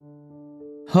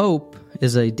Hope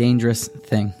is a dangerous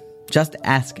thing. Just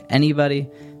ask anybody,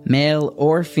 male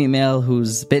or female,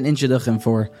 who's been in shidduchim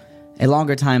for a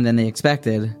longer time than they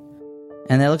expected,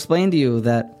 and they'll explain to you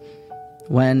that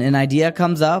when an idea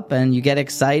comes up and you get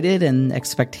excited and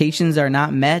expectations are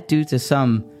not met due to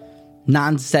some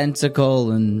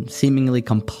nonsensical and seemingly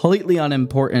completely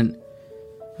unimportant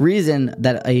reason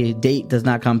that a date does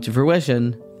not come to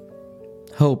fruition,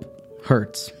 hope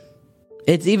hurts.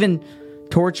 It's even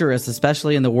torturous,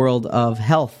 especially in the world of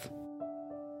health.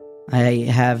 I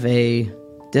have a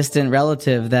distant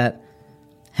relative that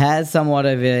has somewhat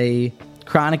of a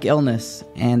chronic illness,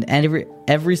 and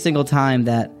every single time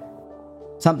that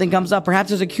something comes up, perhaps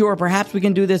there's a cure, perhaps we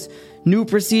can do this new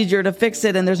procedure to fix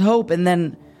it, and there's hope, and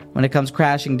then when it comes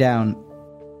crashing down,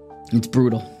 it's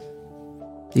brutal.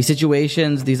 These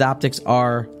situations, these optics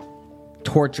are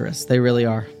torturous. They really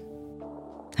are.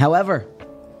 However,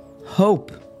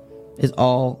 hope is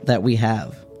all that we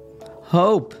have.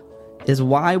 Hope is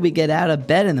why we get out of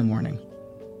bed in the morning.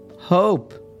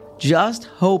 Hope, just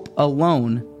hope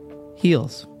alone,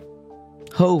 heals.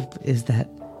 Hope is that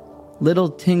little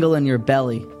tingle in your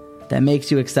belly that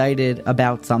makes you excited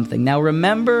about something. Now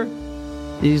remember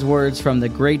these words from the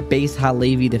great Beis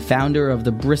Halevi, the founder of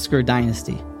the Brisker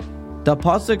dynasty. The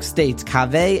pasuk states,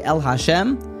 Kaveh el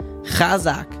Hashem,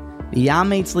 Chazak,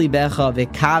 Yametz libecha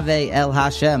v'kaveh el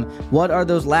Hashem. What are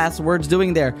those last words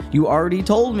doing there? You already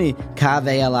told me,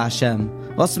 Kaveh el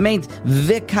Hashem. What's meant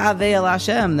v'kaveh el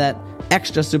Hashem, that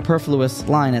extra superfluous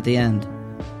line at the end?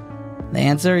 The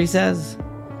answer, he says,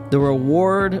 the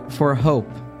reward for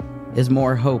hope is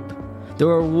more hope. The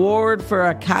reward for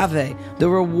a kaveh, the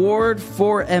reward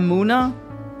for emunah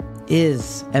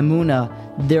is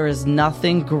emunah. There is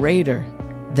nothing greater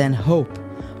than hope.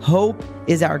 Hope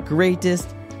is our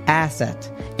greatest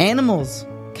asset. Animals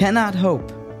cannot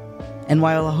hope. And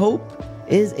while hope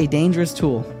is a dangerous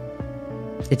tool,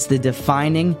 it's the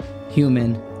defining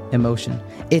human emotion.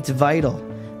 It's vital.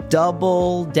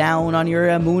 Double down on your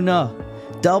emunah.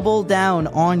 Double down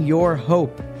on your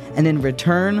hope. And in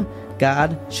return,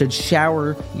 God should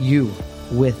shower you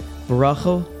with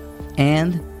bracha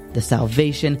and the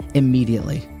salvation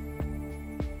immediately.